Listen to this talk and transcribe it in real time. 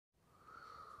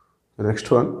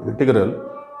Next one, integral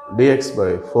dx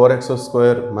by 4x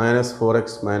square minus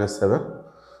 4x minus 7.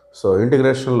 So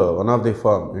integration లో one of the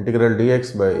form integral dx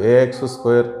by ax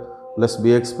square plus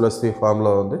bx plus the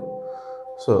ఫామ్లో ఉంది.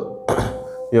 So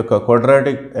ఈ యొక్క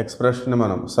quadratic ఎక్స్ప్రెషన్ని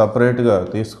మనం సపరేట్గా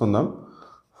తీసుకుందాం.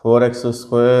 4x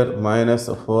square minus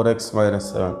 4x minus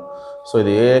 7. So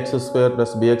ఇది ax square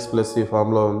plus bx plus ఈ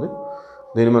ఫామ్లో ఉంది.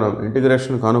 దీన్ని మనం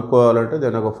ఇంటిగ్రేషన్ కనుక్కోవాలంటే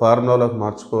దీన్ని ఒక ఫార్ములాలోకి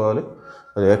మార్చుకోవాలి.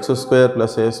 అది X square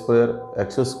plus A square,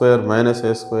 X square minus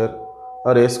A square,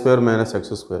 are A square minus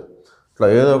X square, ఇట్లా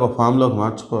ఏదో ఒక ఫామ్లోకి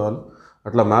మార్చుకోవాలి.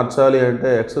 అట్లా మార్చాలి అంటే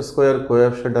ఎక్స్ స్క్వేర్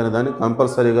కోఎఫిషియంట్ అనే దాన్ని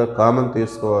కంపల్సరీగా కామన్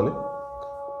తీసుకోవాలి.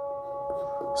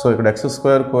 సో ఇక్కడ ఎక్స్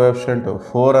స్క్వేర్ కోఎఫిషియంట్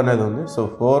 4 అనేది ఉంది. సో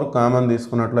 4 కామన్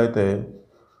తీసుకున్నట్లయితే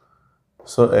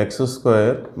so X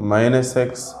square minus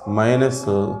X minus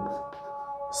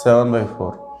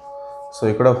 7/4. So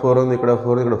ఇక్కడ 4 ఉంది, ఇక్కడ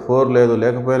 4, ఇక్కడ 4 లేదు.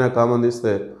 లేకపోయినా కామన్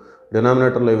తీస్తే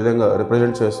డినామినేటర్లో ఈ విధంగా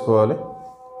రిప్రజెంట్ చేసుకోవాలి.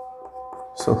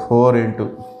 So 4 into,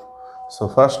 so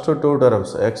first 2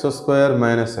 terms X square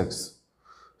minus X.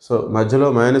 So మధ్యలో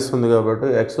మైనస్ ఉంది కాబట్టి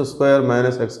ఎక్స్ స్క్వేర్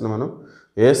మైనస్ ఎక్స్ని మనం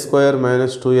ఏ స్క్వేర్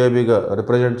మైనస్ 2ab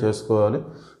రిప్రజెంట్ చేసుకోవాలి.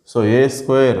 సో ఏ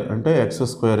స్క్వేర్ అంటే ఎక్స్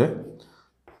స్క్వేరే.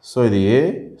 సో ఇది ఏ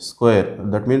square,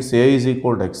 that means A is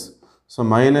equal to X. So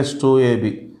minus 2ab.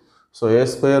 So A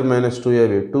square minus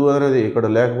 2ab. 2 అనేది ఇక్కడ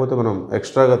లేకపోతే మనం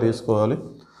ఎక్స్ట్రాగా తీసుకోవాలి.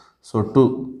 సో 2,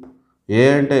 ఏ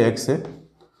అంటే ఎక్సే.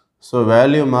 సో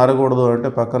వాల్యూ మారకూడదు అంటే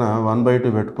పక్కన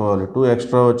 1/2 పెట్టుకోవాలి. 2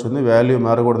 ఎక్స్ట్రా వచ్చింది, వాల్యూ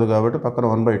మారకూడదు కాబట్టి పక్కన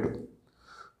 1/2.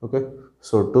 ఓకే.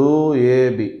 సో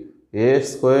 2ab, ఏ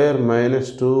స్క్వేర్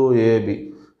మైనస్ 2ab.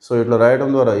 సో ఇట్లా రాయడం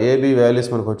ద్వారా ఏబి వాల్యూస్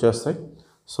మనకు వచ్చేస్తాయి.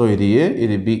 సో ఇది ఏ,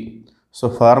 ఇది బి. సో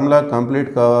ఫార్ములా కంప్లీట్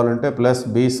కావాలంటే ప్లస్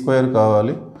బి స్క్వేర్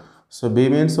కావాలి. So B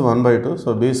means 1/2. So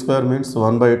B square means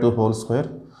 1/2 whole square.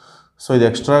 So ఇది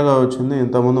ఎక్స్ట్రాగా వచ్చింది,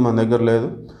 ఇంతకుముందు మన దగ్గర లేదు.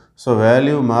 సో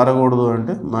వాల్యూ మారకూడదు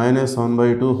అంటే minus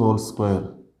 1/2 whole square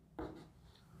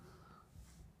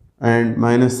and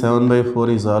minus 7/4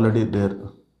 is already there.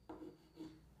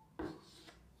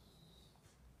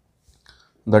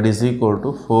 That is equal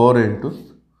to 4 into,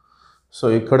 so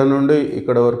ఇక్కడ నుండి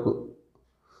ఇక్కడ వరకు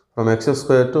from X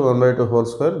square to 1/2 whole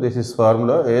square. This is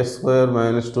formula A square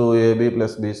minus 2ab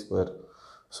plus B square.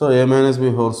 So A minus B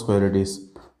whole square, it is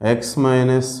X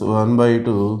minus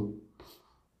 1/2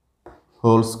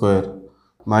 whole square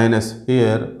minus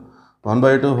here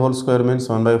 1/2 whole square means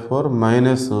 1/4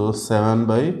 minus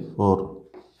 7/4.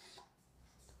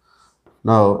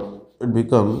 Now it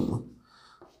become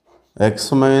x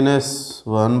minus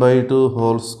 1/2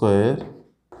 whole square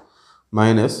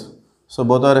minus, so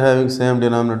both are having same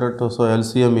denominator, so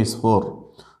LCM is 4.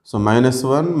 So minus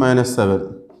 1 minus 7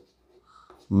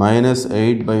 minus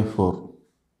 8/4.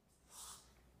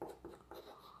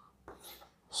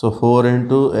 So 4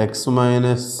 into x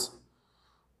minus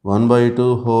 1/2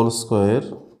 whole square.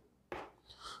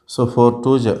 So 4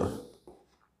 2 ja,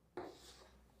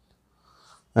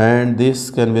 and this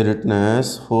can be written as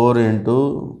 4 into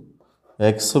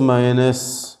x minus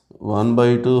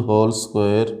 1/2 whole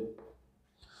square.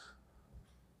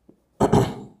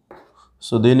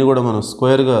 So దీన్ని కూడా మనం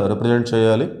స్క్వేర్గా represent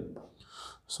చేయాలి.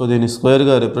 So దీన్ని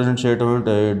స్క్వేర్గా represent చేయటం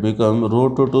అంటే it become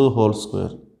 √2 whole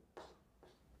square.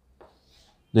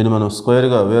 దీన్ని మనం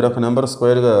స్క్వేర్గా వేరొక నెంబర్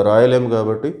స్క్వేర్గా రాయలేము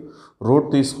కాబట్టి రూట్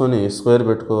తీసుకొని స్క్వేర్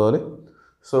పెట్టుకోవాలి.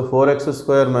 So 4x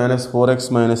square minus 4x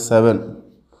minus 7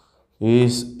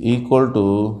 is equal to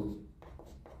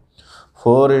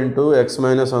 4 into X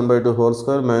minus 1/2 whole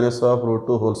square minus of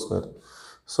 √2 whole square.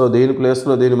 So దీని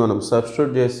ప్లేస్లో దీన్ని మనం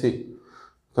సబ్స్టిట్యూట్ చేసి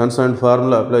కన్సర్న్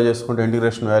ఫార్ములా అప్లై చేసుకుంటే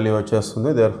ఇంటిగ్రేషన్ వాల్యూ వచ్చేస్తుంది.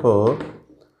 Therefore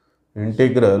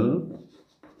integral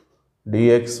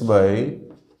dx by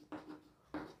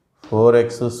 4x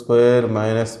square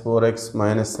minus 4x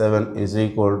minus 7 is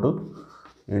equal to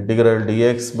integral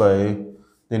dx by,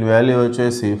 దీని value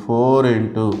వచ్చేసి 4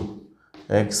 into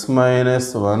x minus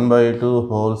 1/2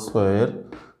 whole square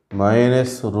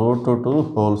minus √2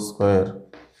 whole square.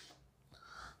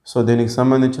 So దీనికి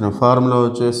సంబంధించిన formula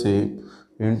వచ్చేసి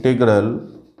integral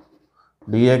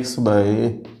dx by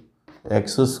x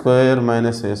square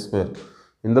minus a square.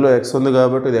 ఇందులో x ఉంది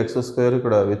కాబట్టి ఇది x square,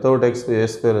 ఇక్కడ వితౌట్ x a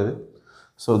స్క్వేర్ అది.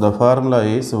 So the formula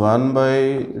is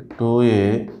 1/2a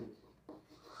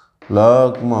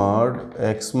log mod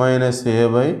x minus a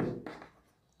by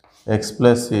x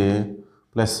plus a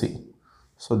plus c.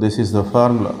 So this is the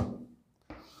formula.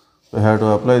 We have to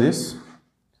apply this.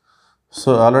 So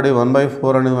already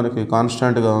 1/4 అనేది మనకి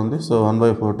కాన్స్టాంట్గా ఉంది. So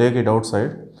 1/4 take it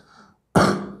outside.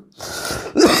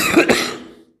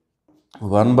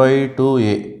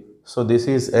 1/2a. So this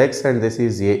is x and this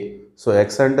is a. So x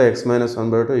అంటే x minus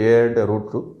 1/2, a అంటే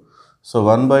 √2. So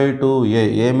 1/2a,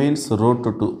 a means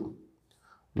 √2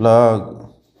 log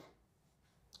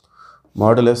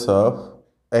Modulus of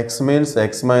x means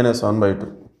x minus 1 by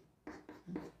 2.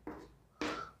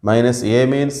 Minus a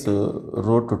means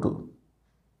root 2.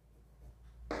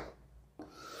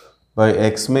 By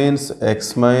x means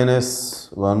x minus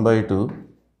 1 by 2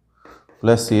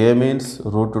 plus a means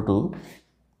root 2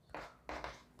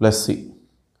 plus c.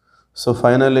 So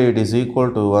finally it is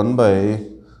equal to 1 by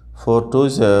 4 2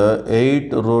 is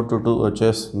 8 root 2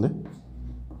 వచ్చేస్తుంది.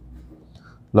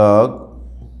 Log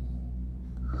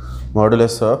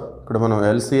modulus of ఇక్కడ మనం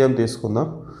LCM తీసుకుందాం.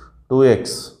 2x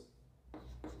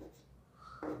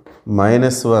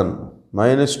minus 1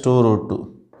 minus 2 root 2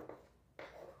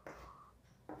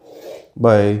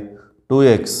 by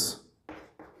 2x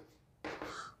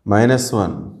minus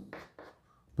 1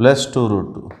 plus 2 root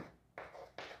 2.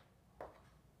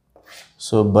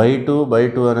 So by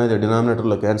 2 అనేది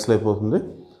డినామినేటర్లో cancel అయిపోతుంది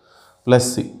plus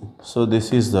c. So this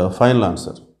is the final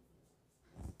answer.